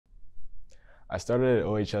I started at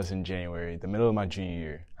OHS in January, the middle of my junior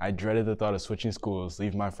year. I dreaded the thought of switching schools,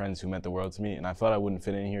 leaving my friends who meant the world to me, and I thought I wouldn't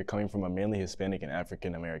fit in here coming from a mainly Hispanic and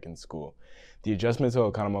African American school. The adjustment to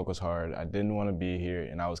Oconomowoc was hard, I didn't want to be here,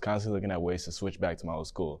 and I was constantly looking at ways to switch back to my old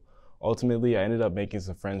school. Ultimately, I ended up making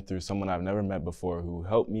some friends through someone I've never met before who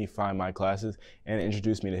helped me find my classes and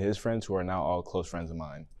introduced me to his friends who are now all close friends of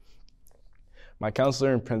mine. My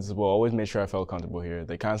counselor and principal always made sure I felt comfortable here.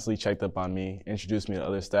 They constantly checked up on me, introduced me to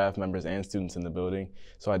other staff members and students in the building,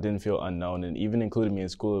 so I didn't feel unknown, and even included me in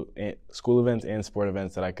school events and sport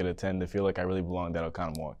events that I could attend to feel like I really belonged at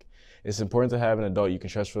Oconomowoc. It's important to have an adult you can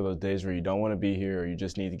trust for those days where you don't want to be here, or you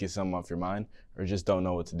just need to get something off your mind, or just don't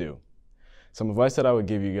know what to do. Some advice that I would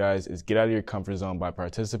give you guys is get out of your comfort zone by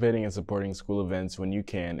participating and supporting school events when you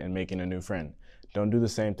can and making a new friend. Don't do the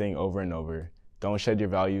same thing over and over. Don't shed your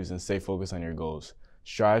values and stay focused on your goals.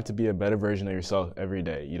 Strive to be a better version of yourself every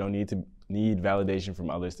day. You don't need validation from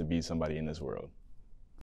others to be somebody in this world.